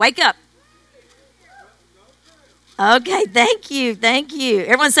Wake up. Okay, thank you.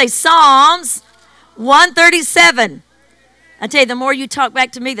 Everyone say Psalms 137. I tell you, the more you talk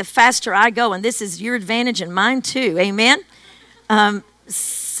back to me, the faster I go, and this is your advantage and mine too. Amen?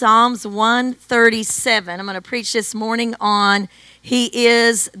 Psalms 137. I'm going to preach this morning on He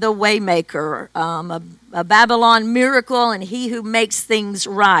is the Waymaker, a Babylon miracle, and He who makes things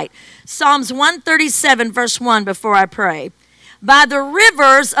right. Psalms 137, verse 1, before I pray. By the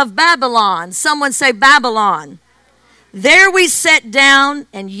rivers of Babylon, someone say Babylon. There we sat down,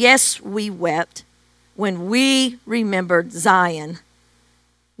 and yes, we wept when we remembered Zion.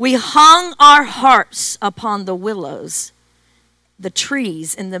 We hung our harps upon the willows, the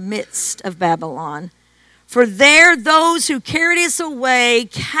trees in the midst of Babylon. For there those who carried us away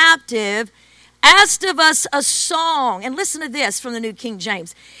captive asked of us a song. And listen to this from the New King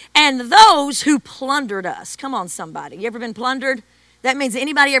James. And those who plundered us. Come on, somebody. You ever been plundered? That means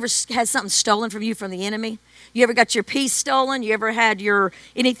anybody ever has something stolen from you from the enemy? You ever got your peace stolen? You ever had your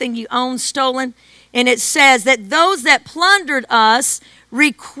anything you own stolen? And it says that those that plundered us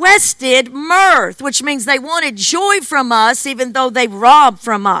requested mirth, which means they wanted joy from us even though they robbed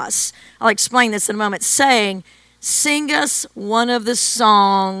from us. I'll explain this in a moment, saying, sing us one of the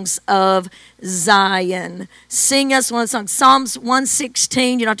songs of Zion. Sing us one of the songs. Psalms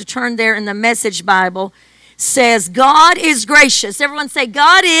 116, you don't have to turn there in the Message Bible, says, God is gracious. Everyone say,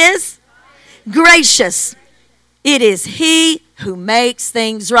 God is gracious. It is He who makes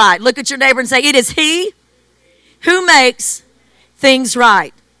things right. Look at your neighbor and say, it is He who makes things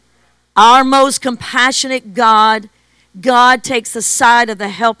right. Our most compassionate God. God takes the side of the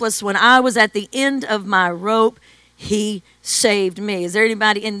helpless. When I was at the end of my rope, He saved me. Is there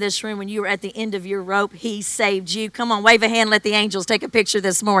anybody in this room when you were at the end of your rope, He saved you? Come on, wave a hand, let the angels take a picture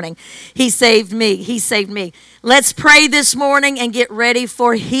this morning. He saved me. He saved me. Let's pray this morning and get ready,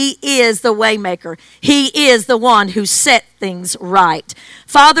 for He is the Waymaker. He is the one who set things right.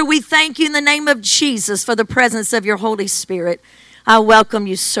 Father, we thank you in the name of Jesus for the presence of your Holy Spirit. I welcome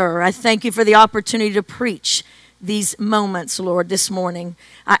you, sir. I thank you for the opportunity to preach these moments, Lord, this morning.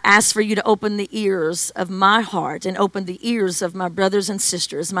 I ask for you to open the ears of my heart and open the ears of my brothers and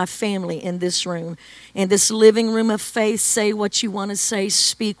sisters, my family in this room, in this living room of faith. Say what you want to say,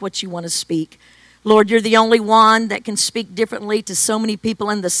 speak what you want to speak. Lord, you're the only one that can speak differently to so many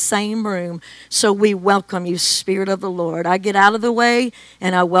people in the same room. So we welcome you, Spirit of the Lord. I get out of the way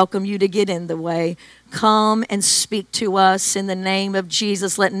and I welcome you to get in the way. Come and speak to us in the name of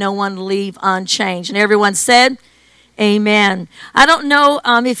Jesus. Let no one leave unchanged. And everyone said, amen. I don't know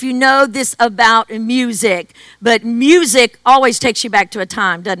if you know this about music, but music always takes you back to a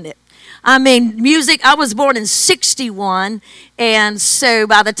time, doesn't it? I mean, music, I was born in 61, and so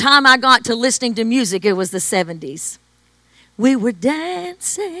by the time I got to listening to music, it was the 70s. We were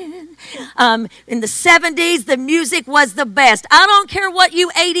dancing. In the 70s, the music was the best. I don't care what you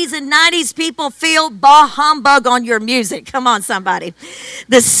 80s and 90s people feel, bah humbug on your music. Come on, somebody.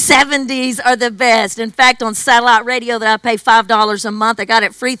 The 70s are the best. In fact, on satellite radio that I pay $5 a month, I got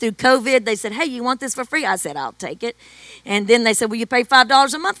it free through COVID. They said, hey, you want this for free? I said, I'll take it. And then they said, will you pay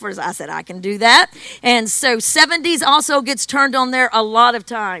 $5 a month for it? I said, I can do that. And so 70s also gets turned on there a lot of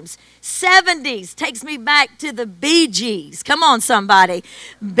times. 70s takes me back to the Bee Gees. Come on, somebody.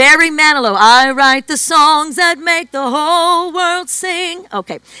 Barry Manilow, I write the songs that make the whole world sing.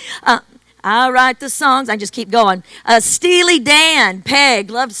 Okay. I write the songs. I just keep going. Steely Dan,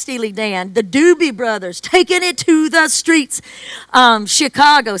 Peg, loved Steely Dan. The Doobie Brothers, taking it to the streets.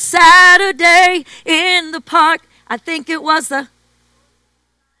 Chicago, Saturday in the park. I think it was the...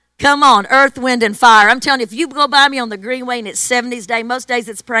 Come on, Earth, Wind, and Fire. I'm telling you, if you go by me on the Greenway and it's 70s day, most days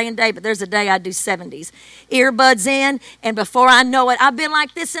it's praying day, but there's a day I do 70s. Earbuds in, and before I know it, I've been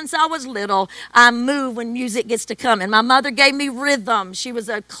like this since I was little. I move when music gets to come. And my mother gave me rhythm. She was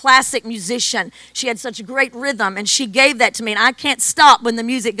a classic musician. She had such great rhythm, and she gave that to me, and I can't stop when the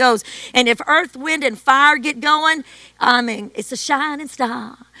music goes. And if Earth, Wind, and Fire get going, I mean, it's a shining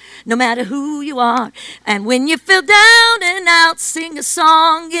star. No matter who you are. And when you feel down and out, sing a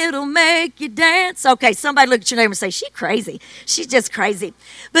song, it'll make you dance. Okay, somebody look at your neighbor and say, she's crazy. She's just crazy.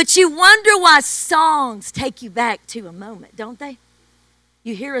 But you wonder why songs take you back to a moment, don't they?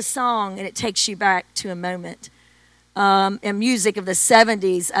 You hear a song and it takes you back to a moment. And music of the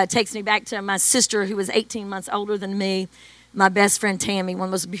 70s takes me back to my sister who was 18 months older than me. My best friend Tammy, one of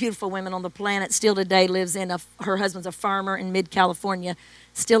the most beautiful women on the planet, still today lives in her husband's a farmer in mid-California,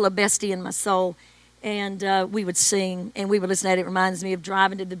 still a bestie in my soul. And we would sing, and we would listen to it. It reminds me of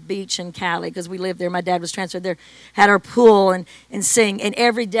driving to the beach in Cali, because we lived there. My dad was transferred there, had our pool, and sing. And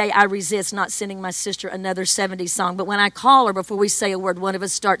every day I resist not sending my sister another 70s song. But when I call her, before we say a word, one of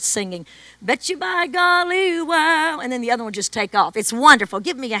us starts singing, "Bet you by golly, wow," and then the other one just take off. It's wonderful.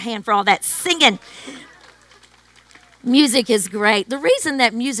 Give me a hand for all that singing. Music is great. The reason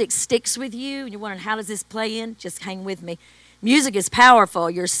that music sticks with you, and you're wondering, how does this play in? Just hang with me. Music is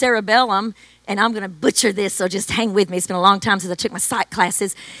powerful. Your cerebellum, and I'm going to butcher this, so just hang with me. It's been a long time since I took my psych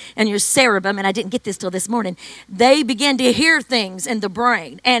classes. And your cerebellum, and I didn't get this till this morning, they begin to hear things in the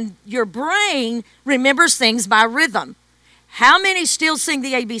brain. And your brain remembers things by rhythm. How many still sing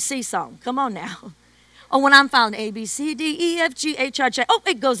the ABC song? Come on now. Oh, when I'm found A, B, C, D, E, F, G, H, I, J. Oh,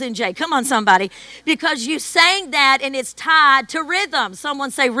 it goes in J. Come on, somebody. Because you sang that, and it's tied to rhythm.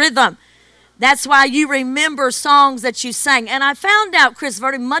 Someone say rhythm. That's why you remember songs that you sang. And I found out, Chris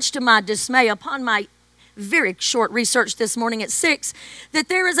Verdi, much to my dismay, upon my very short research this morning at 6, that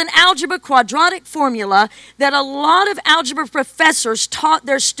there is an algebra quadratic formula that a lot of algebra professors taught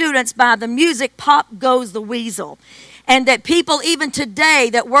their students by the music Pop Goes the Weasel. And that people even today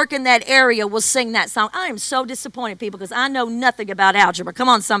that work in that area will sing that song. I am so disappointed, people, because I know nothing about algebra. Come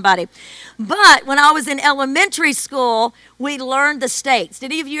on, somebody. But when I was in elementary school, we learned the states.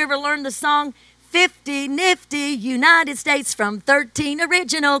 Did any of you ever learn the song? 50 nifty United States from 13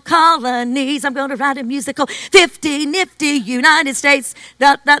 original colonies. I'm going to write a musical. 50 nifty United States.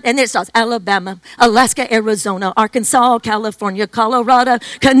 And then it starts. Alabama, Alaska, Arizona, Arkansas, California, Colorado,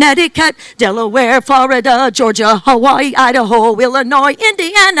 Connecticut, Delaware, Florida, Georgia, Hawaii, Idaho, Illinois,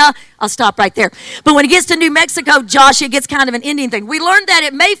 Indiana. I'll stop right there. But when it gets to New Mexico, Josh, it gets kind of an Indian thing. We learned that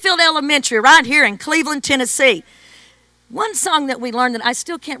at Mayfield Elementary right here in Cleveland, Tennessee. One song that we learned that I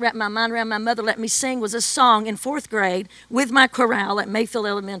still can't wrap my mind around, my mother let me sing, was a song in 4th grade with my chorale at Mayfield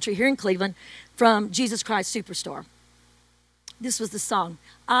Elementary here in Cleveland from Jesus Christ Superstar. This was the song.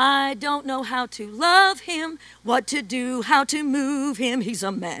 I don't know how to love him, what to do, how to move him. He's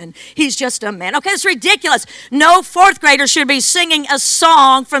a man. He's just a man. Okay, it's ridiculous. No 4th grader should be singing a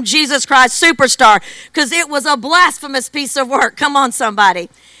song from Jesus Christ Superstar, because it was a blasphemous piece of work. Come on, somebody.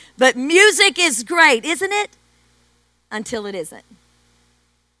 But music is great, isn't it? Until it isn't.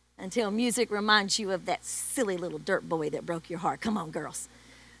 Until music reminds you of that silly little dirt boy that broke your heart. Come on, girls.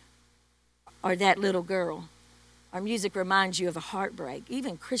 Or that little girl. Or music reminds you of a heartbreak.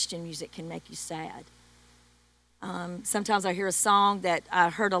 Even Christian music can make you sad. Sometimes I hear a song that I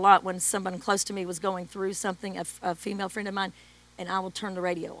heard a lot when someone close to me was going through something, a female friend of mine, and I will turn the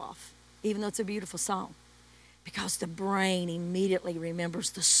radio off, even though it's a beautiful song, because the brain immediately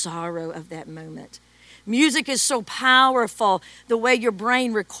remembers the sorrow of that moment. Music is so powerful, the way your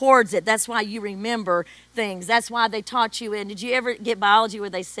brain records it. That's why you remember things. That's why they taught you did you ever get biology where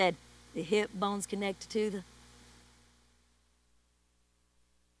they said the hip bone's connected to the...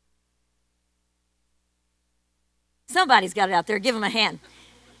 Somebody's got it out there. Give them a hand.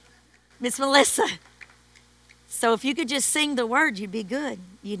 Miss Melissa. So if you could just sing the word, you'd be good.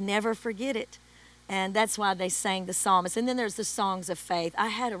 You'd never forget it. And that's why they sang the psalmist. And then there's the songs of faith. I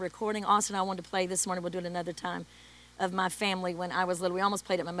had a recording, Austin, I wanted to play this morning. We'll do it another time, of my family when I was little. We almost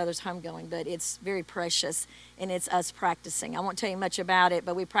played at my mother's homegoing, but it's very precious, and it's us practicing. I won't tell you much about it,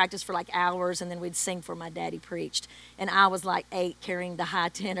 but we practiced for like hours, and then we'd sing for my daddy preached. And I was like 8 carrying the high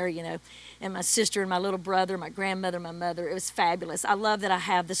tenor, and my sister and my little brother, my grandmother, my mother. It was fabulous. I love that I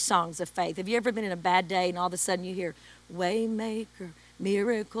have the songs of faith. Have you ever been in a bad day and all of a sudden you hear, Waymaker,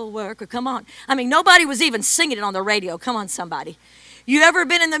 miracle worker? Come on. I mean, nobody was even singing it on the radio. Come on, somebody. You ever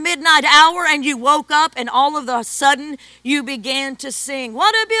been in the midnight hour and you woke up and all of a sudden you began to sing,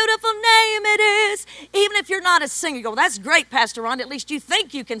 what a beautiful name it is? Even if you're not a singer, you go, that's great, Pastor Ron. At least you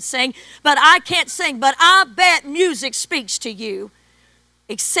think you can sing, but I can't sing. But I bet music speaks to you,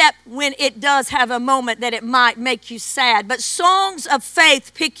 except when it does have a moment that it might make you sad. But songs of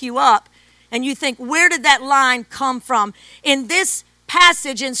faith pick you up and you think, where did that line come from? In this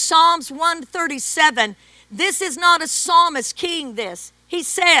passage in Psalms 137, this is not a psalmist keying this. He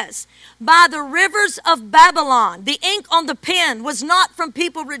says, by the rivers of Babylon, the ink on the pen was not from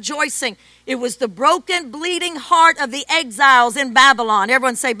people rejoicing. It was the broken, bleeding heart of the exiles in Babylon.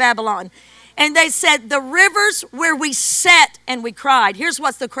 Everyone say Babylon. And they said, the rivers where we sat and we cried. Here's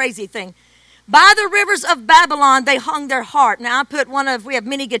what's the crazy thing. By the rivers of Babylon, they hung their heart. Now, we have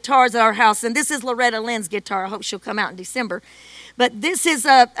many guitars at our house, and this is Loretta Lynn's guitar. I hope she'll come out in December. But this is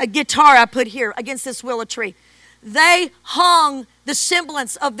a guitar I put here against this willow tree. They hung the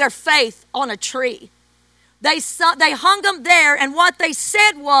semblance of their faith on a tree. They hung them there, and what they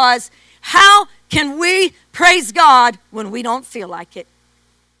said was, how can we praise God when we don't feel like it?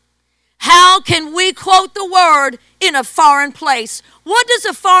 How can we quote the word in a foreign place? What does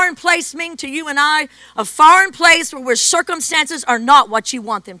a foreign place mean to you and I? A foreign place where circumstances are not what you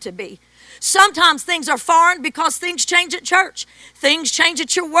want them to be. Sometimes things are foreign because things change at church. Things change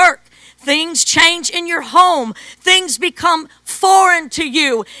at your work. Things change in your home. Things become foreign to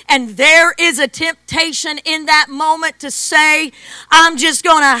you. And there is a temptation in that moment to say, I'm just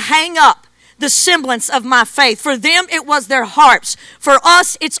going to hang up the semblance of my faith. For them, it was their harps. For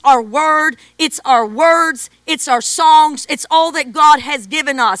us, it's our word, it's our words, it's our songs, it's all that God has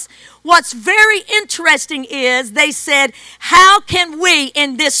given us. What's very interesting is they said, how can we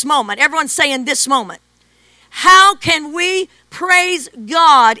in this moment, everyone say in this moment, how can we praise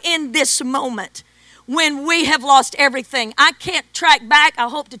God in this moment when we have lost everything? I can't track back. I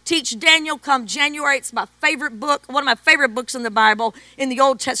hope to teach Daniel come January. It's my favorite book, one of my favorite books in the Bible, in the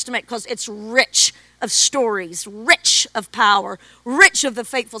Old Testament, because it's rich of stories, rich of power, rich of the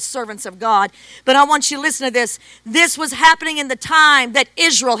faithful servants of God. But I want you to listen to this. This was happening in the time that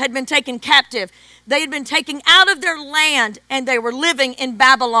Israel had been taken captive. They had been taken out of their land, and they were living in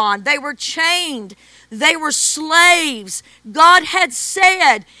Babylon. They were chained. They were slaves. God had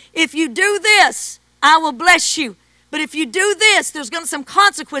said, if you do this, I will bless you. But if you do this, there's going to some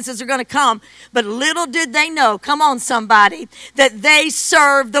consequences are going to come. But little did they know, come on somebody, that they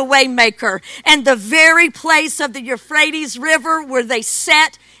served the Waymaker. And the very place of the Euphrates River where they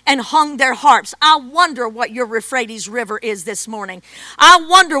sat and hung their harps. I wonder what your Euphrates River is this morning. I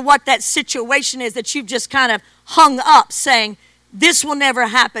wonder what that situation is that you've just kind of hung up saying, this will never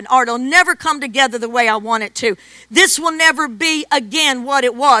happen, or it'll never come together the way I want it to. This will never be again what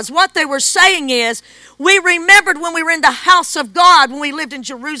it was. What they were saying is, we remembered when we were in the house of God, when we lived in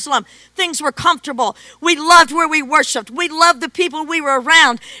Jerusalem, things were comfortable. We loved where we worshiped. We loved the people we were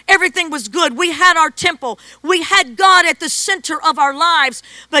around. Everything was good. We had our temple. We had God at the center of our lives.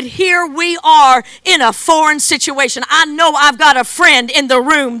 But here we are in a foreign situation. I know I've got a friend in the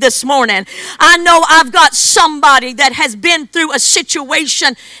room this morning. I know I've got somebody that has been through a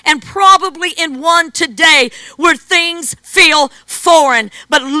situation, and probably in one today, where things feel foreign.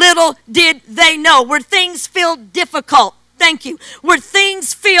 But little did they know, where things feel difficult. Thank you. Where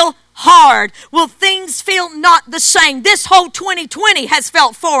things feel hard. Will things feel not the same? This whole 2020 has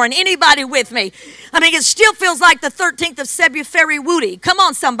felt foreign. Anybody with me? I mean, it still feels like the 13th of February Woody. Come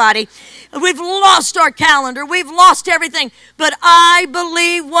on, somebody. We've lost our calendar. We've lost everything. But I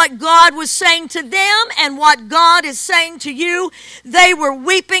believe what God was saying to them and what God is saying to you. They were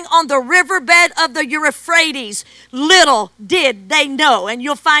weeping on the riverbed of the Euphrates. Little did they know, and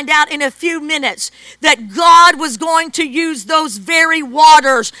you'll find out in a few minutes, that God was going to use those very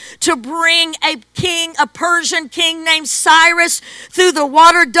waters to bring a Persian king named Cyrus through the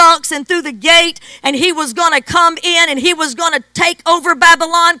water ducts and through the gate, and he was going to come in and he was going to take over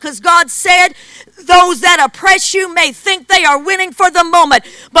Babylon, because God said, those that oppress you may think they are winning for the moment,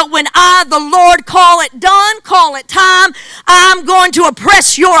 but when I, the Lord, call it done, call it time, I'm going to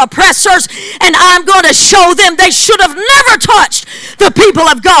oppress your oppressors, and I'm going to show them they should have never touched the people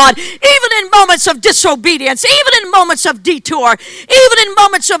of God, even in moments of disobedience, even in moments of detour, even in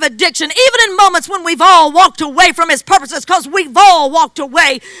moments of addiction, even in moments when we've all walked away from his purposes, because we've all walked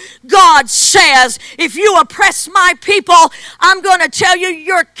away. God says, if you oppress my people, I'm going to tell you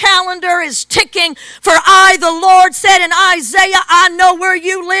your calendar is ticking. For I, the Lord, said in Isaiah, I know where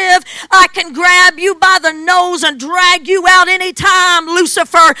you live. I can grab you by the nose and drag you out anytime,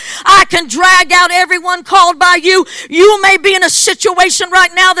 Lucifer. I can drag out everyone called by you. You may be in a situation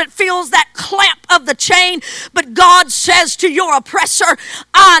right now that feels that clamp of the chain, but God says to your oppressor,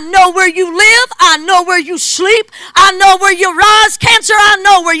 I know where you live. I know where you sleep. I know where you rise, cancer. I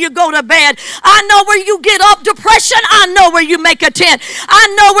know where you go to bed. I know where you get up, depression. I know where you make a tent.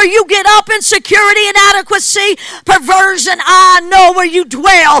 I know where you get up, insecurity, inadequacy, perversion. I know where you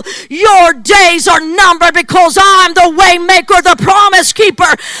dwell. Your days are numbered, because I'm the way maker, the promise keeper.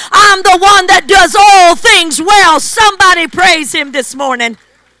 I'm the one that does all things well. Somebody praise him this morning.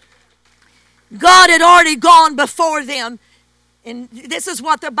 God had already gone before them. And this is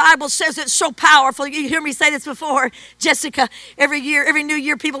what the Bible says. It's so powerful. You hear me say this before, Jessica. Every new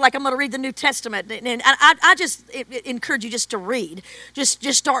year, people are like, I'm going to read the New Testament. And I just encourage you just to read. Just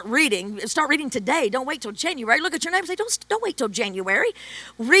start reading. Start reading today. Don't wait till January. Look at your neighbor and say, don't wait till January.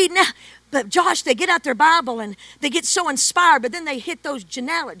 Read now. But Josh, they get out their Bible and they get so inspired, but then they hit those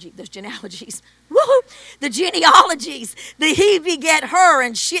genealogies. Woo-hoo, the genealogies. The he beget her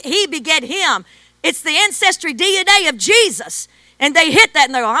and he beget him. It's the ancestry DNA of Jesus. And they hit that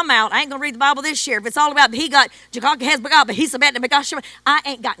and they go, I'm out. I ain't going to read the Bible this year. If it's all about he got Jacob has begot, but he's about to begot, I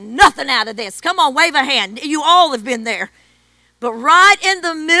ain't got nothing out of this. Come on, wave a hand. You all have been there. But right in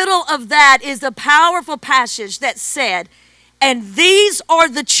the middle of that is a powerful passage that said, and these are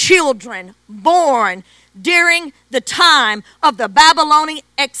the children born during the time of the Babylonian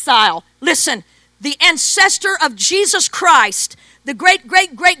exile. Listen, the ancestor of Jesus Christ, the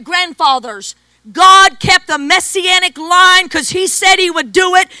great-great-great-grandfathers, God kept the messianic line because he said he would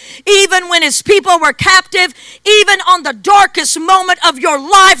do it even when his people were captive. Even on the darkest moment of your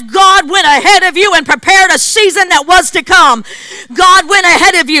life, God went ahead of you and prepared a season that was to come. God went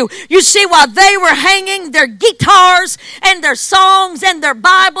ahead of you. You see, while they were hanging their guitars and their songs and their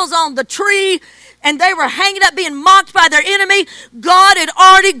Bibles on the tree, and they were hanging up being mocked by their enemy, God had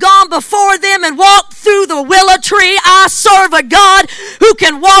already gone before them and walked through the willow tree. I serve a God who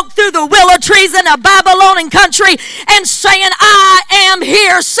can walk through the willow trees in a Babylonian country and saying, I am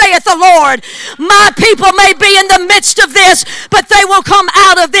here, saith the Lord. My people may be in the midst of this, but they will come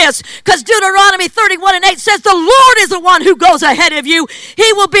out of this. Because Deuteronomy 31:8 says, the Lord is the one who goes ahead of you.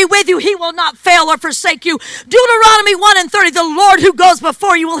 He will be with you. He will not fail or forsake you. Deuteronomy 1:30, the Lord who goes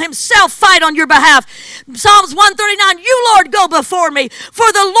before you will himself fight on your behalf. Psalms 139, you, Lord, go before me. For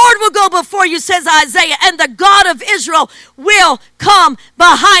the Lord will go before you, says Isaiah, and the God of Israel will come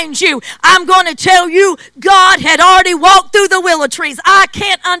behind you. I'm going to tell you, God had already walked through the willow trees. I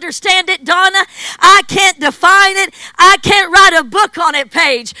can't understand it, Donna. I can't define it. I can't write a book on it,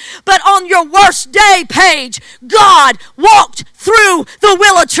 Paige. But on your worst day, Paige, God walked through the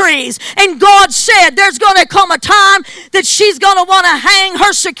willow trees. And God said there's going to come a time that she's going to want to hang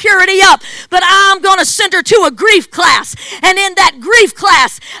her security up. But I'm going to send her to a grief class. And in that grief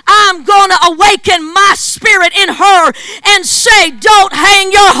class, I'm going to awaken my spirit in her and say, don't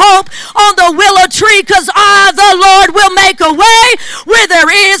hang your hope on the willow tree, because I, the Lord, will make a way where there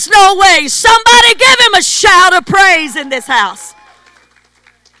is no way. Somebody give him a shout of praise in this house.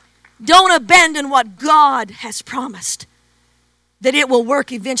 Don't abandon what God has promised, that it will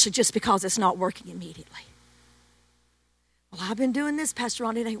work eventually just because it's not working immediately. Well, I've been doing this, Pastor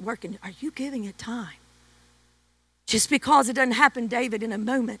Ron, it ain't working. Are you giving it time? Just because it doesn't happen, David, in a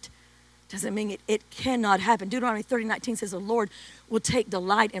moment, doesn't mean it cannot happen. Deuteronomy 30:19 says the Lord will take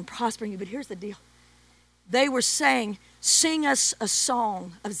delight in prospering you. But here's the deal. They were saying, sing us a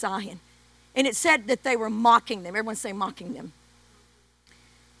song of Zion. And it said that they were mocking them. Everyone say mocking them.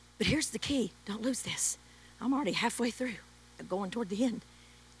 But here's the key. Don't lose this. I'm already halfway through, going toward the end.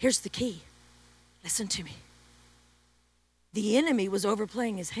 Here's the key. Listen to me. The enemy was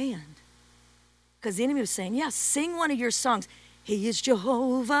overplaying his hand. Because the enemy was saying, yeah, sing one of your songs. He is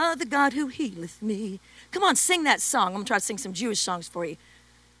Jehovah, the God who healeth me. Come on, sing that song. I'm going to try to sing some Jewish songs for you.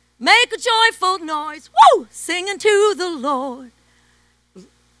 Make a joyful noise. Woo! Sing unto the Lord.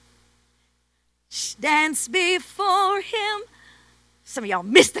 Dance before him. Some of y'all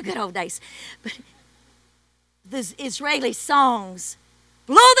missed the good old days. But these Israeli songs.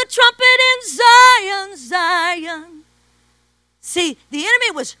 Blow the trumpet in Zion, Zion. See, the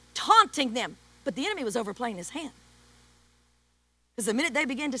enemy was taunting them, but the enemy was overplaying his hand. Because the minute they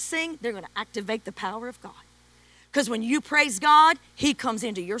begin to sing, they're going to activate the power of God. Because when you praise God, he comes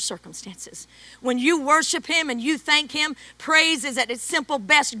into your circumstances. When you worship him and you thank him, praise is at its simple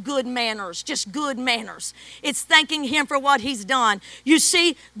best good manners, just good manners. It's thanking him for what he's done. You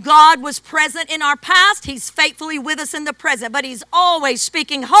see, God was present in our past. He's faithfully with us in the present, but he's always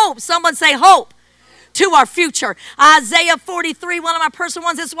speaking hope. Someone say hope to our future. Isaiah 43, one of my personal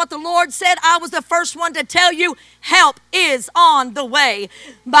ones, this is what the Lord said. I was the first one to tell you, help is on the way.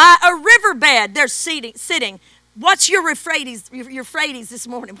 By a riverbed, they're sitting. What's your Euphrates this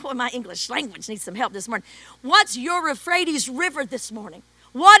morning? Boy, my English language needs some help this morning. What's your Euphrates River this morning?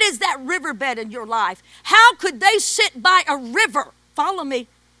 What is that riverbed in your life? How could they sit by a river, follow me,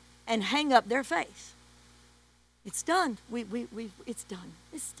 and hang up their faith? It's done. It's done.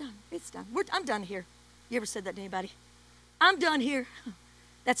 It's done. It's done. I'm done here. You ever said that to anybody? I'm done here.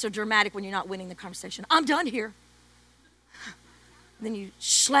 That's so dramatic when you're not winning the conversation. I'm done here. Then you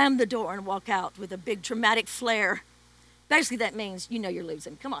slam the door and walk out with a big dramatic flair. Basically, that means you know you're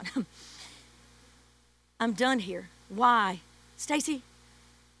losing. Come on. I'm done here. Why? Stacy,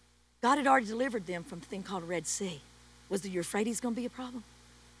 God had already delivered them from a thing called Red Sea. Was the Euphrates going to be a problem?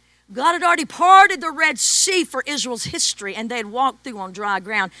 God had already parted the Red Sea for Israel's history, and they had walked through on dry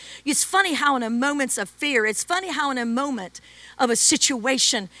ground. It's funny how in a moments of fear, it's funny how in a moment of a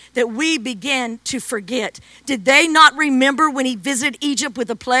situation that we begin to forget. Did they not remember when he visited Egypt with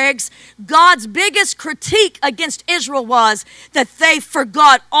the plagues? God's biggest critique against Israel was that they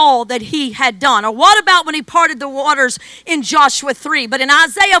forgot all that he had done. Or what about when he parted the waters in Joshua 3? But in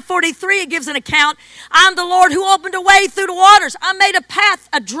Isaiah 43, it gives an account. I'm the Lord who opened a way through the waters. I made a path,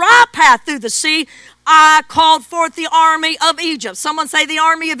 a dry my path through the sea. I called forth the army of Egypt. Someone say the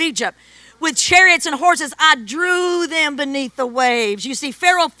army of Egypt. With chariots and horses, I drew them beneath the waves. You see,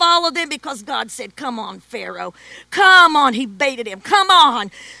 Pharaoh followed them because God said, come on, Pharaoh. Come on. He baited him. Come on.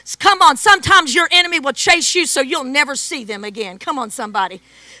 Come on. Sometimes your enemy will chase you so you'll never see them again. Come on, somebody.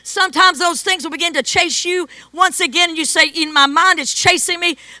 Sometimes those things will begin to chase you once again, and you say, in my mind it's chasing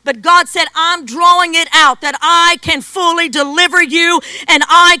me, but God said, I'm drawing it out that I can fully deliver you and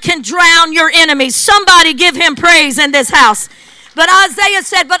I can drown your enemies. Somebody give him praise in this house. But Isaiah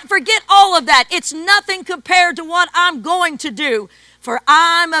said, but forget all of that. It's nothing compared to what I'm going to do, for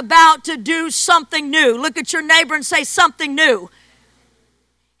I'm about to do something new. Look at your neighbor and say, something new.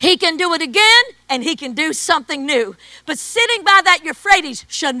 He can do it again, and he can do something new. But sitting by that Euphrates,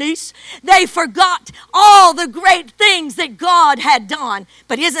 Shanice, they forgot all the great things that God had done.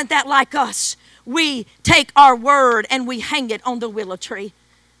 But isn't that like us? We take our word and we hang it on the willow tree.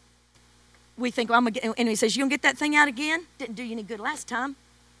 We think, well, and he says, you going to get that thing out again? Didn't do you any good last time.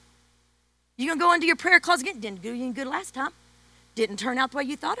 You going to go into your prayer closet again? Didn't do you any good last time. Didn't turn out the way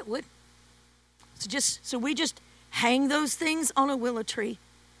you thought it would. So we just hang those things on a willow tree.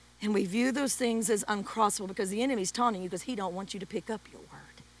 And we view those things as uncrossable because the enemy's taunting you because he don't want you to pick up your word.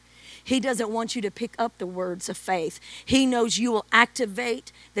 He doesn't want you to pick up the words of faith. He knows you will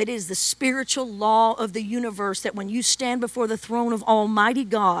activate. That is the spiritual law of the universe, that when you stand before the throne of Almighty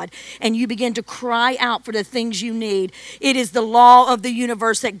God and you begin to cry out for the things you need, it is the law of the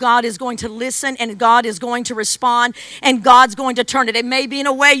universe that God is going to listen and God is going to respond and God's going to turn it. It may be in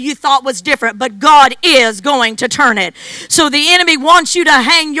a way you thought was different, but God is going to turn it. So the enemy wants you to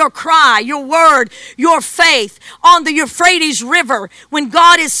hang your cry, your word, your faith on the Euphrates River when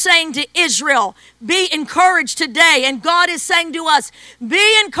God is saying to Israel, be encouraged today. And God is saying to us,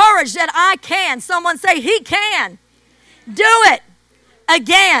 be encouraged that I can. Someone say, he can. Do it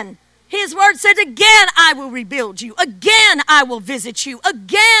again. His word said, again, I will rebuild you. Again, I will visit you.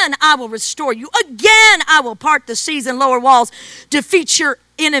 Again, I will restore you. Again, I will part the seas and lower walls, defeat your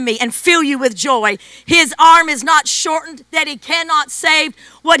enemy and fill you with joy. His arm is not shortened that he cannot save.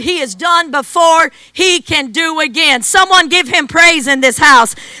 What he has done before, he can do again. Someone give him praise in this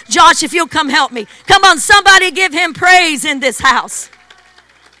house. Josh, if you'll come help me. Come on, somebody give him praise in this house.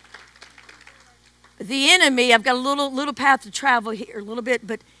 The enemy, I've got a little path to travel here, a little bit,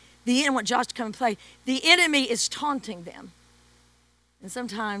 but the enemy, I want Josh to come and play. The enemy is taunting them. And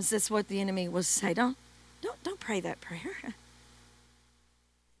sometimes that's what the enemy will say. Don't pray that prayer.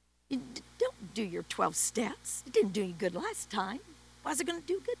 You don't do your 12 steps. It didn't do you good last time. Why is it going to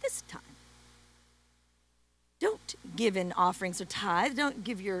do good this time? Don't give in offerings or tithe. Don't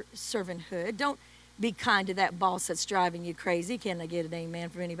give your servanthood. Don't be kind to that boss that's driving you crazy. Can I get an amen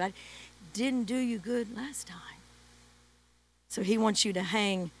from anybody? Didn't do you good last time. So he wants you to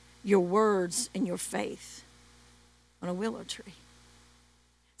hang your words and your faith on a willow tree.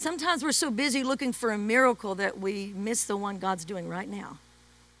 Sometimes we're so busy looking for a miracle that we miss the one God's doing right now.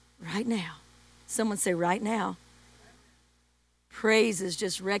 Right now. Someone say right now. Praise is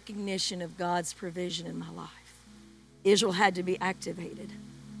just recognition of God's provision in my life. Israel had to be activated.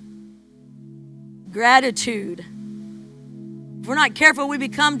 Gratitude. If we're not careful, we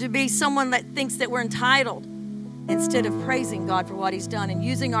become to be someone that thinks that we're entitled instead of praising God for what he's done and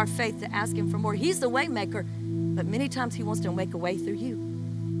using our faith to ask him for more. He's the way maker, but many times he wants to make a way through you.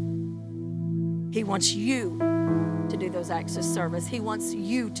 He wants you to do those acts of service. He wants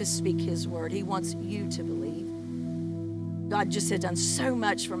you to speak his word. He wants you to believe. God just has done so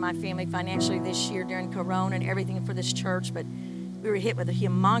much for my family financially this year during Corona and everything for this church, but we were hit with a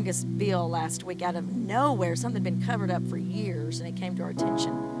humongous bill last week out of nowhere. Something had been covered up for years, and it came to our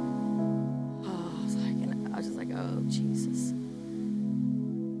attention. I was just like, oh, Jesus.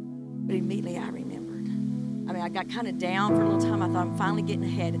 But immediately I remembered. I mean, I got kind of down for a little time. I thought, I'm finally getting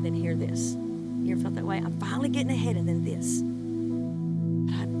ahead, and then hear this. You ever felt that way? I'm finally getting ahead, and then this.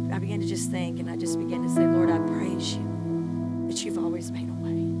 But I began to just think, and I just began to say, Lord, I praise you that you've always made a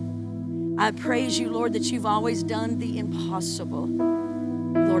way. I praise you, Lord, that you've always done the impossible.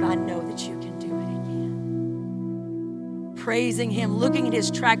 Lord, I know that you can do it again. Praising him, looking at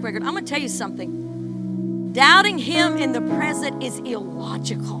his track record. I'm going to tell you something. Doubting him in the present is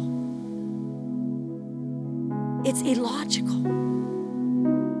illogical. It's illogical.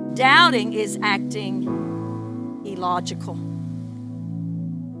 Doubting is acting illogical.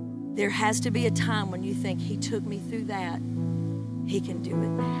 There has to be a time when you think, he took me through that. He can do it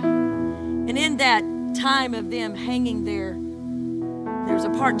now. And in that time of them hanging there, there's a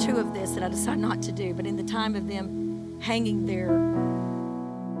part 2 of this that I decided not to do, but in the time of them hanging their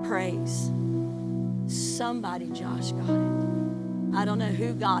praise, somebody, Josh, got it. I don't know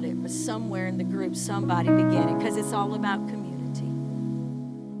who got it, but somewhere in the group, somebody began it, because it's all about community.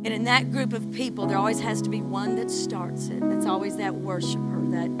 And in that group of people, there always has to be one that starts it. That's always that worshiper,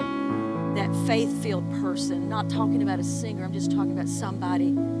 that faith-filled person. I'm not talking about a singer. I'm just talking about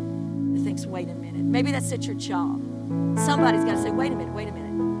somebody that thinks, wait a minute. Maybe that's at your job. Somebody's got to say, wait a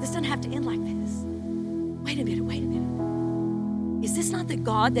minute. This doesn't have to end like this. Wait a minute. Is this not the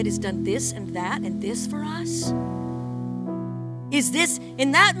God that has done this and that and this for us? Is this,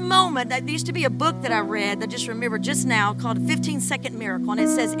 in that moment, there used to be a book that I read that I just remembered just now called 15-Second Miracle. And it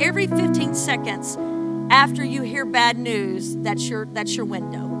says every 15 seconds after you hear bad news, that's your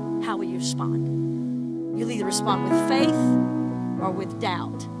window. How will you respond? You'll either respond with faith or with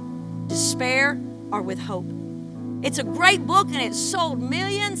doubt, despair or with hope. It's a great book and it's sold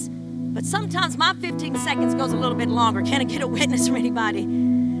millions, but sometimes my 15 seconds goes a little bit longer. Can I get a witness from anybody?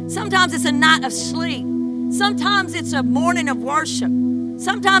 Sometimes it's a night of sleep. Sometimes it's a morning of worship.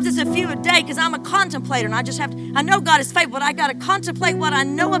 Sometimes it's a few a day, because I'm a contemplator and I know God is faithful, but I got to contemplate what I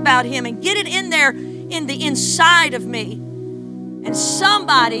know about Him and get it in there in the inside of me. And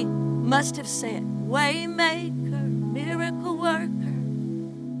somebody must have said, Waymaker, miracle worker,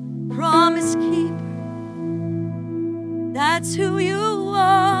 promise keeper. That's who you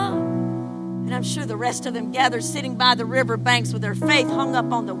are. And I'm sure the rest of them gathered sitting by the river banks with their faith hung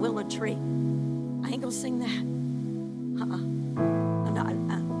up on the willow tree. I ain't gonna sing that.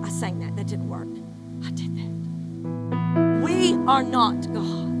 I sang that. That didn't work. I did that. We are not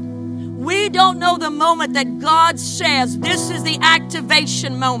God. We don't know the moment that God says, this is the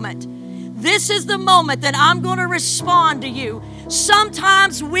activation moment. This is the moment that I'm going to respond to you.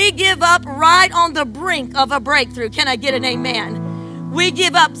 Sometimes we give up right on the brink of a breakthrough. Can I get an amen? We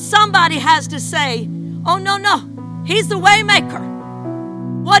give up. Somebody has to say, oh, no. He's the way maker.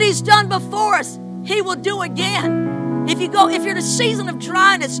 What He's done before us, He will do again. If you're in a season of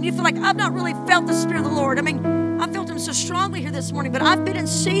dryness and you feel like, I've not really felt the Spirit of the Lord. I mean, I felt Him so strongly here this morning, but I've been in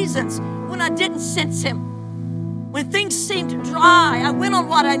seasons when I didn't sense Him. When things seemed dry, I went on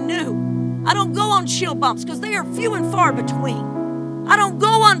what I knew. I don't go on chill bumps because they are few and far between. I don't go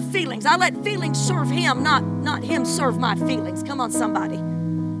on feelings. I let feelings serve Him, not Him serve my feelings. Come on, somebody.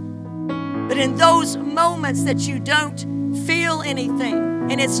 But in those moments that you don't feel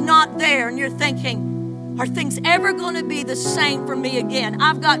anything and it's not there and you're thinking, are things ever going to be the same for me again?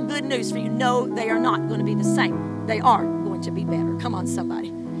 I've got good news for you. No, they are not going to be the same. They are going to be better. Come on,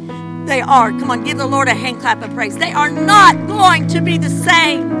 somebody. They are. Come on, give the Lord a hand clap of praise. They are not going to be the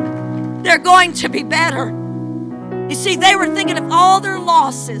same. They're going to be better. You see, they were thinking of all their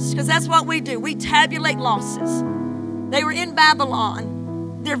losses, because that's what we do. We tabulate losses. They were in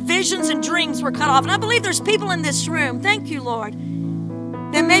Babylon. Their visions and dreams were cut off. And I believe there's people in this room, thank you, Lord,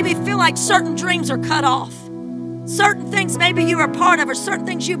 that maybe feel like certain dreams are cut off. Certain things maybe you are part of, or certain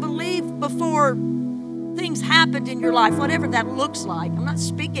things you believed before things happened in your life, whatever that looks like. I'm not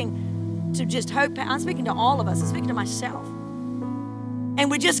speaking to just hope. I'm speaking to all of us. I'm speaking to myself. And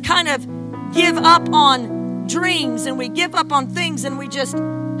we just kind of give up on dreams and we give up on things and we just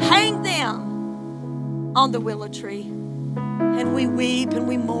hang them on the willow tree. And we weep and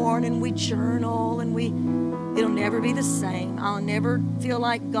we mourn and we journal and it'll never be the same. I'll never feel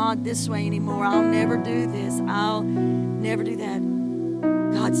like God this way anymore. I'll never do this. I'll never do that.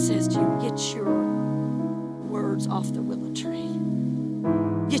 God says to you, get your words off the willow tree.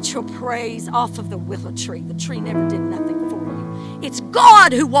 Get your praise off of the willow tree. The tree never did nothing for you. It's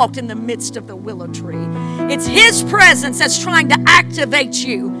God who walked in the midst of the willow tree. It's His presence that's trying to activate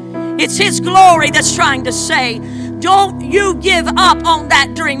you. It's His glory that's trying to say, don't you give up on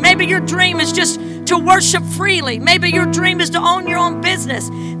that dream. Maybe your dream is just to worship freely. Maybe your dream is to own your own business.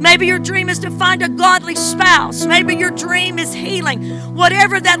 Maybe your dream is to find a godly spouse. Maybe your dream is healing.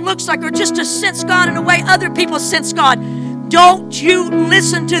 Whatever that looks like, or just to sense God in a way other people sense God. Don't you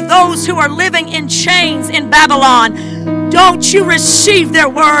listen to those who are living in chains in Babylon. Don't you receive their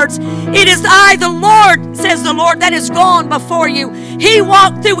words. It is I, the Lord, says the Lord, that has gone before you. He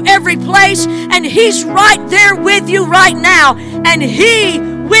walked through every place, and He's right there with you right now. And He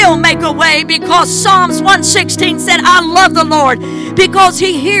will make a way, because Psalms 116 said, I love the Lord because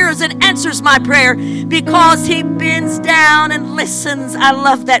He hears and answers my prayer, because He bends down and listens. I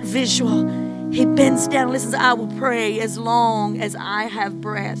love that visual. He bends down and listens. I will pray as long as I have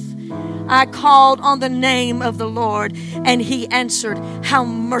breath. I called on the name of the Lord, and he answered. How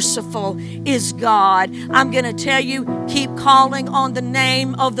merciful is God. I'm going to tell you, keep calling on the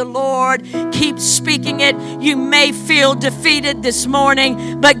name of the Lord. Keep speaking it. You may feel defeated this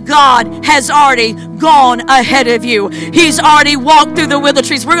morning, but God has already gone ahead of you. He's already walked through the willow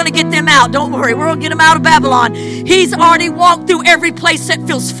trees. We're going to get them out. Don't worry. We're going to get them out of Babylon. He's already walked through every place that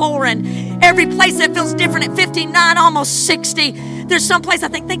feels foreign, every place that feels different. At 59, almost 60, there's some place I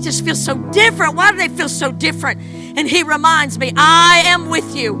think they just feel so different. Why do they feel so different? And he reminds me, I am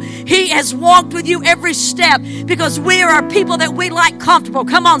with you. He has walked with you every step, because we are people that we like comfortable.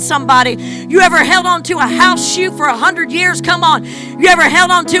 Come on, somebody. You ever held on to a house shoe for 100 years? Come on. You ever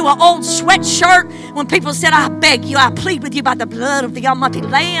held on to an old sweatshirt when people said, I beg you, I plead with you by the blood of the Almighty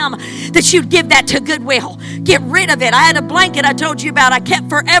Lamb that you'd give that to Goodwill. Get rid of it. I had a blanket I told you about. I kept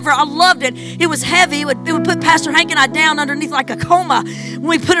forever. I loved it. It was heavy. It would put Pastor Hank and I down underneath like a coma. When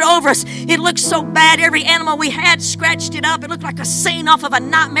we put it over us, it looked so bad. Every animal we had scratched it up. It looked like a scene off of A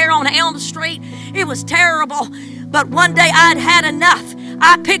Nightmare on Elm Street. It was terrible. But one day I'd had enough.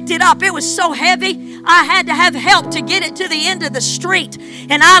 I picked it up. It was so heavy, I had to have help to get it to the end of the street.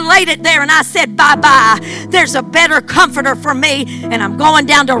 And I laid it there and I said, bye-bye. There's a better comforter for me, and I'm going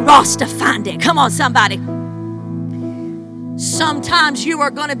down to Ross to find it. Come on, somebody. Sometimes you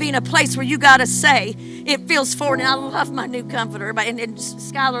are going to be in a place where you got to say, it feels foreign, and I love my new comforter. And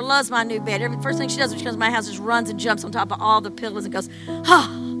Skylar loves my new bed. First thing she does when she comes to my house is runs and jumps on top of all the pillows and goes,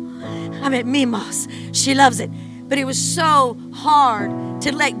 oh, I'm at Mimos. She loves it. But it was so hard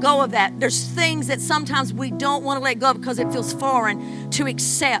to let go of that. There's things that sometimes we don't want to let go of because it feels foreign to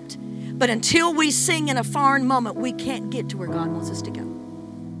accept. But until we sing in a foreign moment, we can't get to where God wants us to go.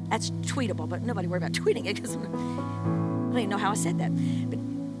 That's tweetable, but nobody worry about tweeting it because I don't even know how I said that. But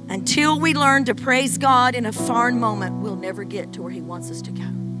until we learn to praise God in a foreign moment, we'll never get to where he wants us to go.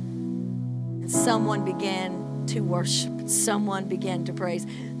 And someone began to worship. Someone began to praise.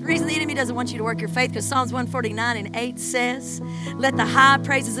 The reason the enemy doesn't want you to work your faith, because Psalms 149:8 says, let the high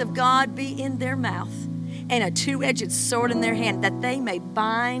praises of God be in their mouth and a two-edged sword in their hand, that they may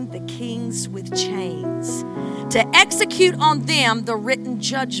bind the kings with chains, to execute on them the written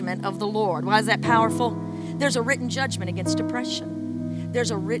judgment of the Lord. Why is that powerful? There's a written judgment against depression.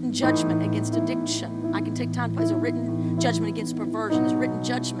 There's a written judgment against addiction. I can take time to put. There's a written judgment against perversion. There's a written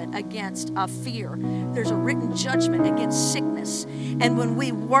judgment against fear. There's a written judgment against sickness. And when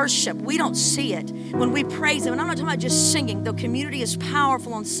we worship, we don't see it. When we praise him, and I'm not talking about just singing. The community is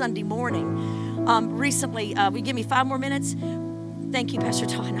powerful on Sunday morning. Recently, will you give me 5 more minutes? Thank you, Pastor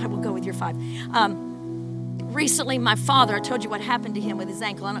Todd, and I will go with your 5. Recently, my father, I told you what happened to him with his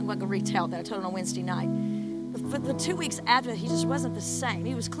ankle. I'm not going to retell that. I told it on Wednesday night. But the 2 weeks after, he just wasn't the same.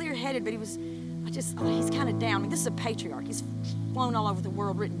 He was clear-headed, but he's kind of down. I mean, this is a patriarch. He's flown all over the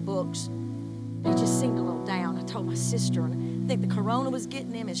world, written books. He just seemed a little down. I told my sister, and I think the corona was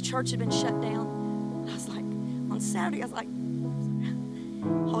getting him. His church had been shut down. I was like, on Saturday, I was like,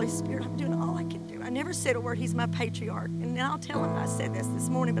 Holy Spirit, I'm doing all I can do. I never said a word. He's my patriarch. And I'll tell him I said this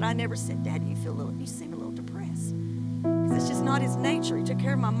morning, but I never said, Dad, you seem a little depressed. Because it's just not his nature. He took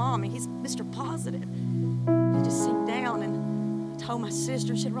care of my mom, and he's Mr. Positive. He just seemed down, and I told my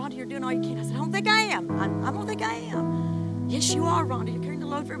sister, she said, Rhonda, you're doing all you can. I said, I don't think I am. I don't think I am. Yes, you are, Rhonda. You're carrying the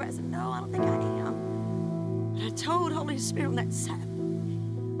load for everybody. I said, no, I don't think I am. But I told Holy Spirit on that Sabbath,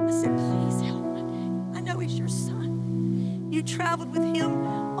 I said, please help my dad. I know he's your son. You traveled with him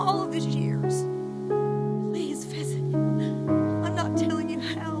all of his years. Please visit him. I'm not telling you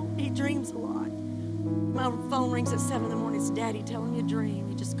how. He dreams a lot. My phone rings at 7 in the morning. It's Daddy telling me a dream.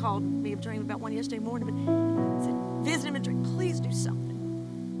 He just called me a dream about one yesterday morning. But he said, visit him and dream. Please do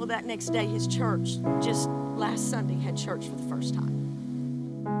something. Well, that next day, his church, just last Sunday, had church for the first time.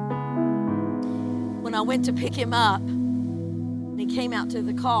 When I went to pick him up, and he came out to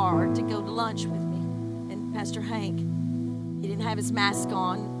the car to go to lunch with me, and Pastor Hank, he didn't have his mask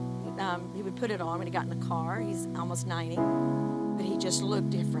on. He would put it on when he got in the car. He's almost 90. But he just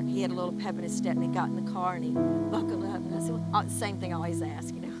looked different. He had a little pep in his step, and he got in the car, and he buckled up. And I said, well, same thing I always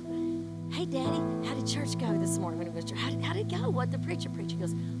ask, you know. Hey, Daddy, how did church go this morning when he was church? How did it go? What did the preacher preach? He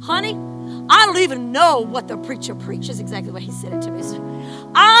goes, honey, I don't even know what the preacher preaches. Exactly what he said it to me. So,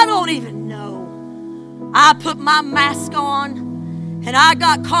 I don't even know. I put my mask on, and I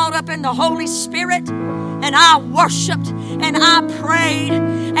got caught up in the Holy Spirit, and I worshiped, and I prayed,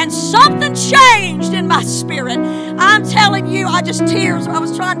 and something changed in my spirit. I'm telling you, tears. I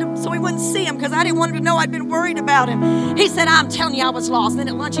was trying to, so he wouldn't see him because I didn't want him to know I'd been worried about him. He said, I'm telling you, I was lost. Then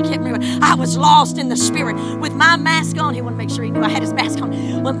at lunch, he kept me, I was lost in the spirit with my mask on. He wanted to make sure he knew I had his mask on.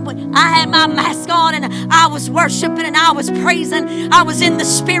 When I had my mask on and I was worshiping and I was praising. I was in the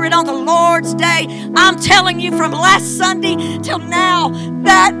spirit on the Lord's day. I'm telling you, from last Sunday till now,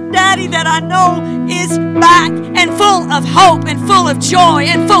 that Daddy that I know is back and full of hope and full of joy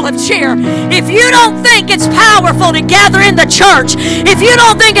and full of cheer. If you don't think it's powerful to gather in the church, if you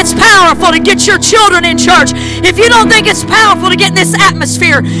don't think it's powerful to get your children in church, if you don't think it's powerful to get in this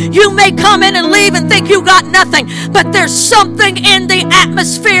atmosphere, you may come in and leave and think you got nothing, but there's something in the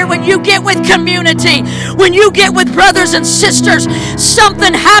atmosphere when you get with community, when you get with brothers and sisters.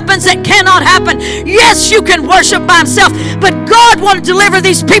 Something happens that cannot happen. Yes, you can worship by himself, but God wanted to deliver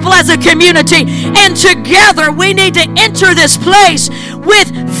these people as a community, and together we need to enter this place with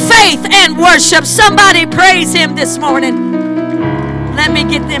faith and worship. Somebody praise him this morning. Let me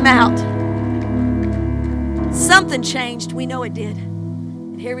get them out. Something changed. We know it did.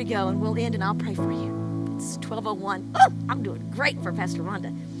 And here we go, and we'll end, and I'll pray for you. It's 12:01. Oh, I'm doing great for Pastor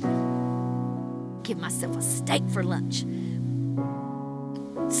Rhonda. Give myself a steak for lunch.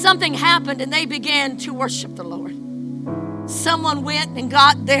 Something happened, and they began to worship the Lord. Someone went and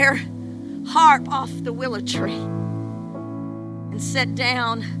got their harp off the willow tree and sat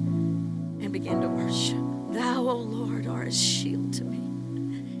down and began to worship. Thou, O Lord, art a shield to me.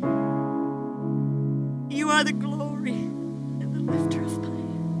 You are the glory and the lifter of my head.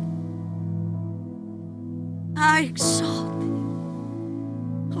 I exalt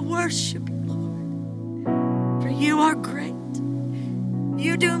thee. I worship you, Lord. For you are great.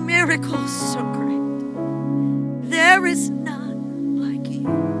 You do miracles so great. There is none like you.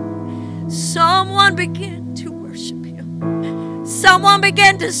 Someone began to worship him. Someone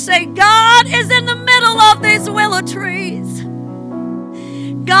began to say, God is in the middle of these willow trees.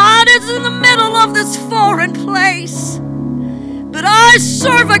 God is in the middle of this foreign place. But I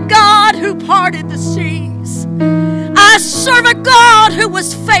serve a God who parted the seas. I serve a God who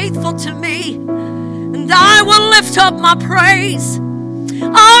was faithful to me. And I will lift up my praise.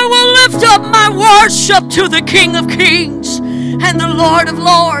 I will lift up my worship to the King of Kings and the Lord of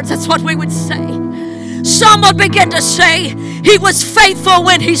Lords. That's what we would say. Someone began to say, he was faithful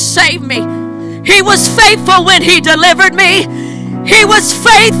when he saved me. He was faithful when he delivered me. He was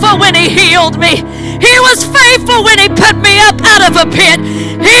faithful when he healed me. He was faithful when he put me up out of a pit.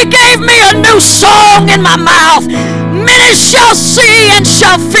 He gave me a new song in my mouth. Many shall see and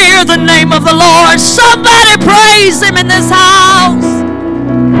shall fear the name of the Lord. Somebody praise him in this house.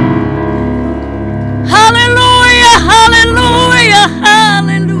 Hallelujah, hallelujah,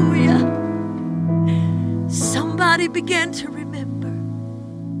 hallelujah. Somebody began to remember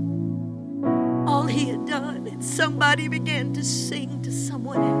all he had done, and somebody began to sing to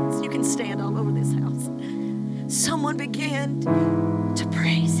someone else. You can stand all over this house. Someone began to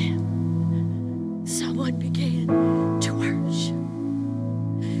praise him. Someone began to worship.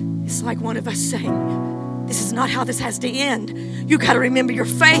 It's like one of us saying, this is not how this has to end. You got to remember your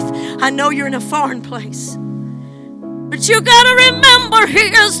faith. I know you're in a foreign place, but you got to remember he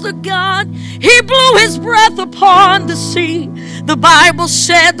is the God. He blew his breath upon the sea. The Bible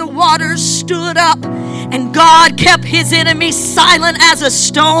said the waters stood up, and God kept his enemies silent as a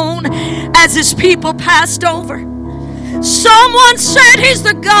stone as his people passed over. Someone said he's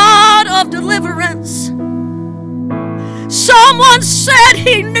the God of deliverance. Someone said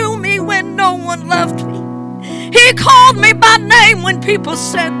he knew me when no one loved me. He called me by name when people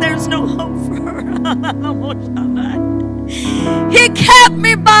said there's no hope for her. He kept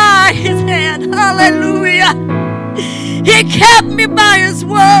me by his hand. Hallelujah. He kept me by his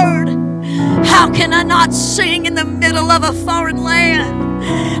word. How can I not sing in the middle of a foreign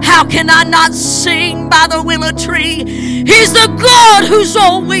land? How can I not sing by the willow tree? He's the God who's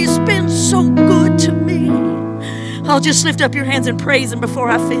always been so good to me. Oh, just lift up your hands and praise him before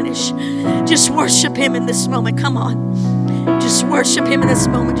I finish. Just worship him in this moment. Come on. Just worship him in this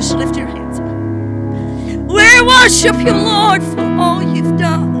moment. Just lift your hands up. We worship you, Lord, for all you've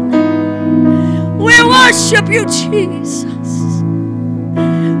done. We worship you, Jesus.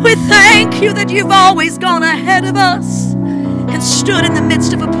 We thank you that you've always gone ahead of us and stood in the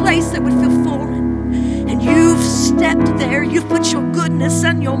midst of a place that would feel foreign. And you've stepped there. You've put your goodness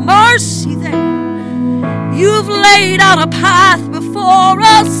and your mercy there. You've laid out a path before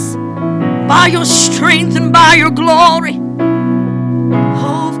us by your strength and by your glory.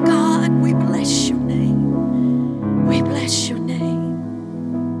 Oh God, we bless your name. We bless your name.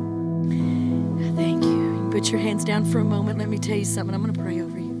 Thank you. You can put your hands heads down for a moment. Let me tell you something. I'm going to pray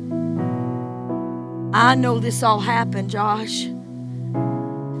over you. I know this all happened, Josh.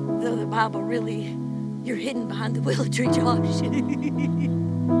 Though the Bible really, you're hidden behind the willow tree, Josh.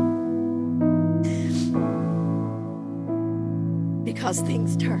 Because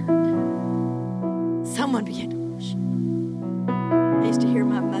things turned. Someone began to worship. I used to hear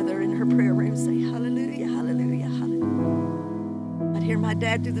my mother in her prayer room say, hallelujah, hallelujah, hallelujah. I'd hear my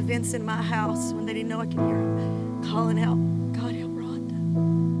dad through the vents in my house when they didn't know I could hear him calling out, God, help Rhonda,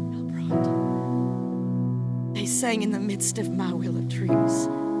 help Rhonda. They sang in the midst of my willow trees.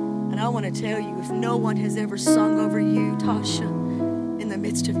 And I want to tell you, if no one has ever sung over you, Tasha, in the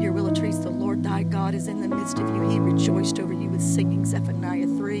midst of your willow trees, the Lord thy God is in the midst of you. He rejoiced over you with singing Zephaniah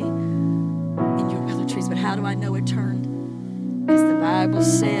 3 in your willow trees. But how do I know it turned? Because the Bible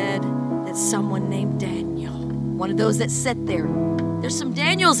said that someone named Daniel, one of those that sat there, there's some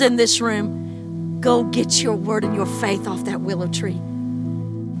Daniels in this room. Go get your word and your faith off that willow tree.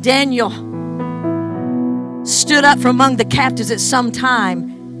 Daniel stood up from among the captives at some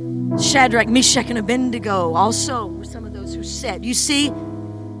time. Shadrach, Meshach, and Abednego also were some of those who said, you see,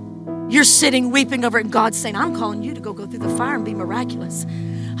 you're sitting weeping over it, and God's saying, I'm calling you to go through the fire and be miraculous.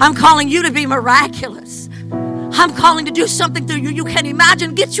 I'm calling you to be miraculous. I'm calling to do something through you you can't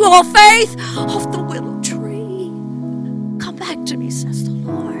imagine. Get your whole faith off the willow tree. Come back to me, says the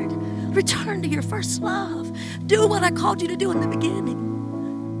Lord. Return to your first love. Do what I called you to do in the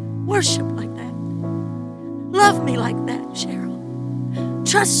beginning. Worship like that. Love me like that, Cheryl.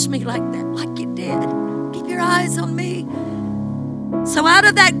 Trust me like that, like you did. Keep your eyes on me. So out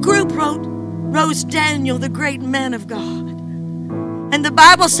of that group rose Daniel, the great man of God. And the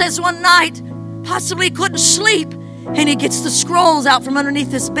Bible says one night, possibly he couldn't sleep, and he gets the scrolls out from underneath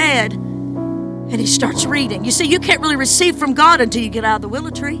his bed, and he starts reading. You see, you can't really receive from God until you get out of the willow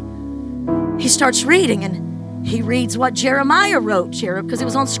tree. He starts reading, and he reads what Jeremiah wrote, because it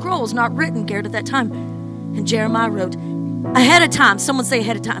was on scrolls, not written, Garrett, at that time. And Jeremiah wrote, ahead of time, someone say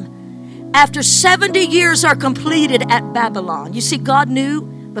ahead of time, after 70 years are completed at Babylon. You see, God knew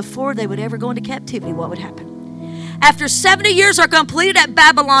before they would ever go into captivity what would happen. After 70 years are completed at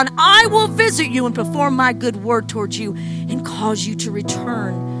Babylon, I will visit you and perform my good word towards you and cause you to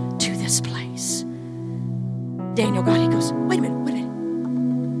return to this place. Daniel he goes, wait a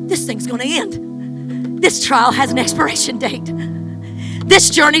minute. This thing's going to end. This trial has an expiration date. This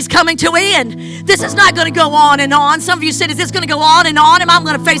journey's coming to an end. This is not going to go on and on. Some of you said, is this going to go on and on? Am I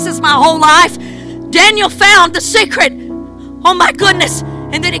going to face this my whole life? Daniel found the secret. Oh my goodness.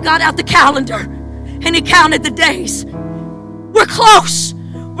 And then he got out the calendar and he counted the days. We're close.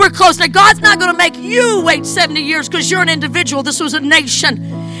 We're close. Now, God's not going to make you wait 70 years because you're an individual. This was a nation.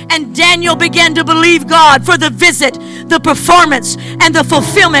 And Daniel began to believe God for the visit, the performance, and the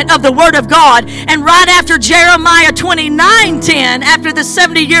fulfillment of the Word of God. And right after Jeremiah 29:10, after the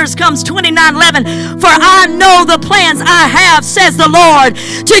 70 years comes 29:11, for I know the plans I have, says the Lord,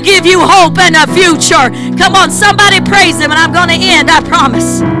 to give you hope and a future. Come on, somebody praise Him, and I'm going to end, I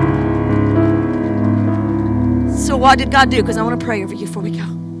promise. So what did God do? Because I want to pray over you before we go.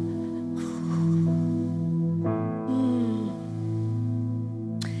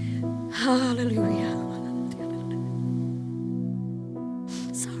 Hallelujah.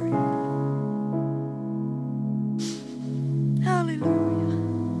 Sorry. Hallelujah.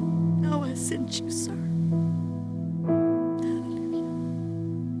 Oh, I sent you, sir. Hallelujah.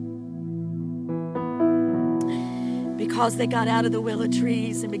 Because they got out of the willow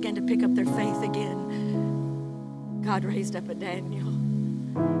trees and began to pick up their faith again, God raised up a Daniel.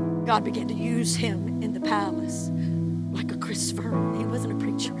 God began to use him in the palace like a Christopher. He wasn't a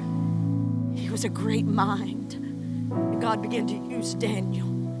preacher. He was a great mind. And God began to use Daniel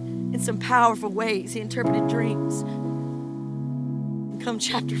in some powerful ways. He interpreted dreams. And come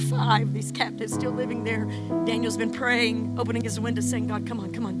chapter 5, these captives still living there. Daniel's been praying, opening his window, saying, God, come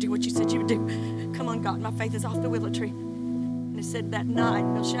on, do what you said you would do. Come on, God, my faith is off the willow tree. And it said that night,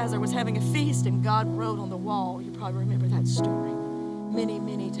 Belshazzar was having a feast, and God wrote on the wall. You probably remember that story. Mene,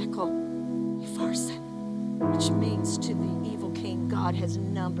 mene, tekel, upharsin, which means to the evil king, God has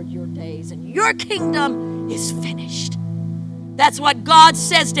numbered your days and your kingdom is finished. That's what God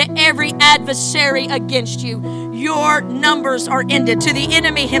says to every adversary against you. Your numbers are ended. To the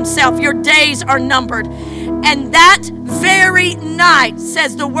enemy himself, your days are numbered. And that very night,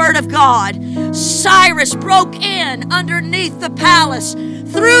 says the word of God, Cyrus broke in underneath the palace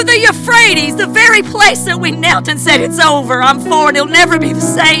through the Euphrates, the very place that we knelt and said, it's over, I'm forward, it'll never be the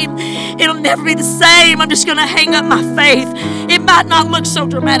same. It'll never be the same. I'm just going to hang up my faith. It might not look so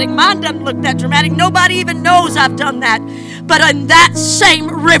dramatic. Mine doesn't look that dramatic. Nobody even knows I've done that. But in that same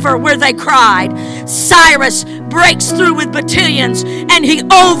river where they cried, Cyrus breaks through with battalions and he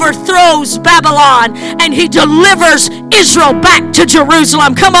overthrows Babylon and he delivers Israel back to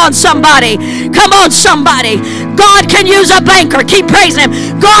Jerusalem. Come on, somebody. Come on, somebody. God can use a banker. Keep praising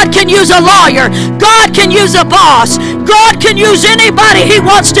him. God can use a lawyer. God can use a boss. God can use anybody he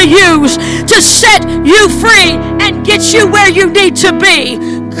wants to use to set you free and get you where you need to be.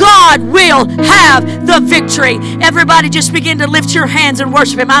 God will have the victory. Everybody just begin to lift your hands and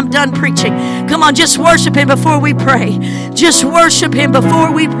worship him. I'm done preaching. Come on, just worship him before we pray. Just worship him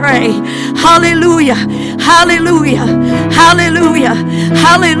before we pray. Hallelujah. Hallelujah. Hallelujah.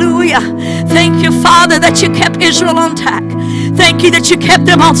 Hallelujah. Thank you, Father, that you kept Israel on track. Thank you that you kept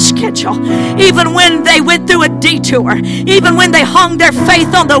them on schedule. Even when they went through a detour, even when they hung their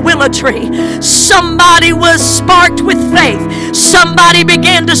faith on the willow tree, somebody was sparked with faith. Somebody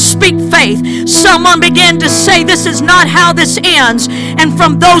began to speak faith. Someone began to say, this is not how this ends. And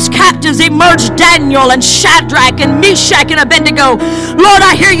from those captives emerged Daniel and Shadrach and Meshach and Abednego. Lord,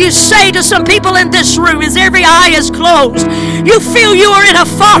 I hear you say to some people in this room, as every eye is closed, you feel you are in a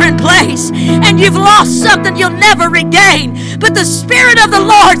foreign place and you've lost something you'll never regain. But the Spirit of the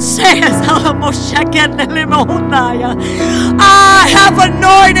Lord says, I have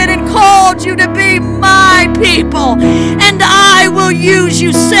anointed and called you to be my people, and I will use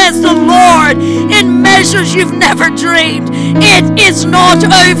you, says the Lord, in measures you've never dreamed. It is not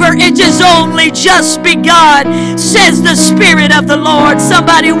over. It is only just begun, says the Spirit of the Lord.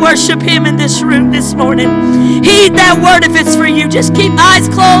 Somebody worship him in this room this morning. Heed that word if it's for you. Just keep eyes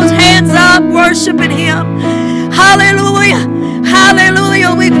closed, hands up, worshiping him. Hallelujah.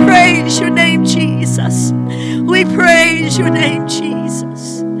 Hallelujah. We praise your name, Jesus. We praise your name,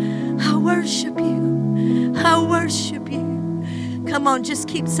 Jesus. I worship you. I worship you. Come on, just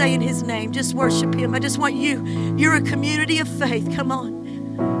keep saying his name. Just worship him. I just want you. You're a community of faith. Come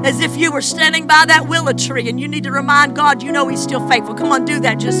on. As if you were standing by that willow tree and you need to remind God you know he's still faithful. Come on, do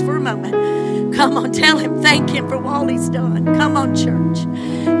that just for a moment. Come on, tell him, thank him for all he's done. Come on, church.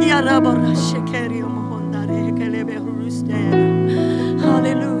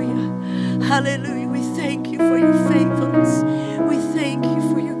 Hallelujah. Hallelujah. We thank you for your faithfulness. We thank you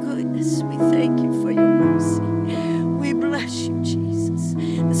for your goodness. We thank you for your mercy. We bless you, Jesus.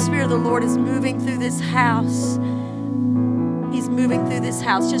 The Spirit of the Lord is moving through this house. He's moving through this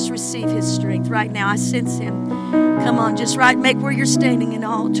house. Just receive his strength right now. I sense him. Come on, just make where you're standing an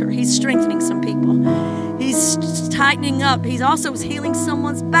altar. He's strengthening some people. He's tightening up. He's also healing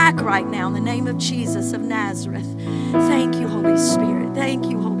someone's back right now in the name of Jesus of Nazareth. Thank you, Holy Spirit. Thank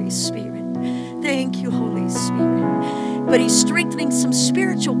you, Holy Spirit. Thank you, Holy Spirit. But he's strengthening some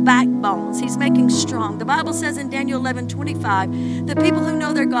spiritual backbones. He's making strong. The Bible says in Daniel 11:25, the people who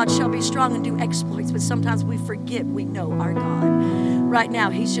know their God shall be strong and do exploits. But sometimes we forget we know our God. Right now,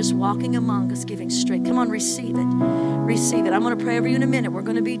 he's just walking among us, giving strength. Come on, receive it. Receive it. I'm going to pray over you in a minute. We're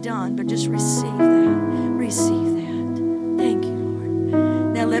going to be done, but just receive that. Receive that. Thank you,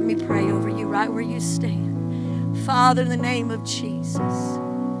 Lord. Now let me pray over you right where you stand. Father, in the name of Jesus,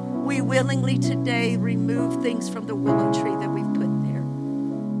 we willingly today remove things from the willow tree that we've put there.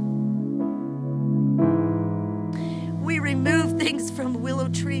 We remove things from the willow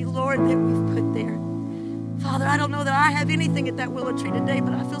tree, Lord, that we've put there. Father, I don't know that I have anything at that willow tree today,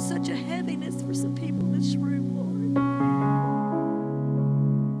 but I feel such a heaviness for some people in this room, Lord.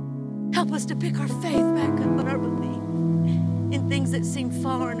 Help us to pick our faith back up and our belief in things that seem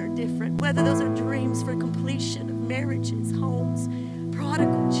foreign or different, whether those are dreams for completion of marriages, homes,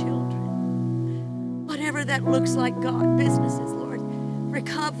 prodigal children, whatever that looks like, God, businesses, Lord,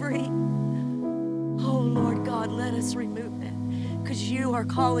 recovery. Oh, Lord God, let us remove that. Because you are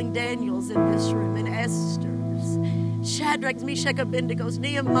calling Daniels in this room, and Esther's, Shadrach's, Meshach, Abednego's,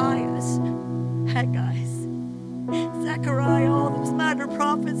 Nehemiah's, Haggai's, Zechariah, all those minor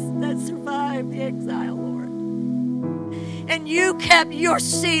prophets that survived the exile, Lord. And you kept your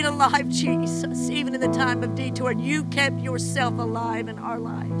seed alive, Jesus, even in the time of detour. And you kept yourself alive in our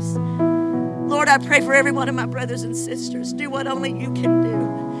lives. Lord, I pray for every one of my brothers and sisters. Do what only you can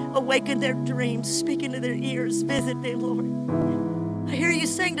do. Awaken their dreams, speak into their ears, visit them, Lord. I hear you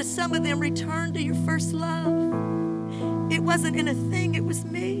saying to some of them, return to your first love. It wasn't in a thing, it was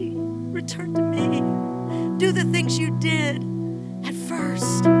me. Return to me. Do the things you did at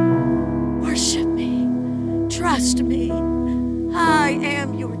first. Worship me. Trust me. I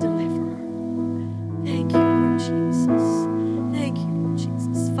am your deliverer. Thank you, Lord Jesus. Thank you, Lord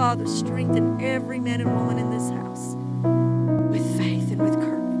Jesus. Father, strengthen every man and woman in this house with faith and with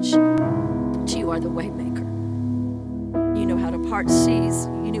courage. You are the way maker. You know how to heart sees.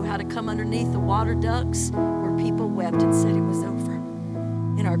 You knew how to come underneath the water ducts where people wept and said it was over.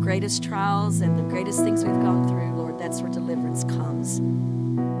 In our greatest trials and the greatest things we've gone through, Lord, that's where deliverance comes.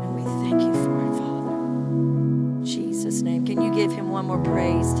 And we thank you for it, Father. In Jesus' name. Can you give him one more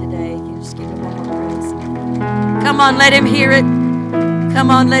praise today? Can you just give him one more praise? Come on, let him hear it.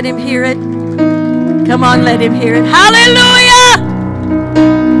 Come on, let him hear it. Come on, let him hear it. Hallelujah!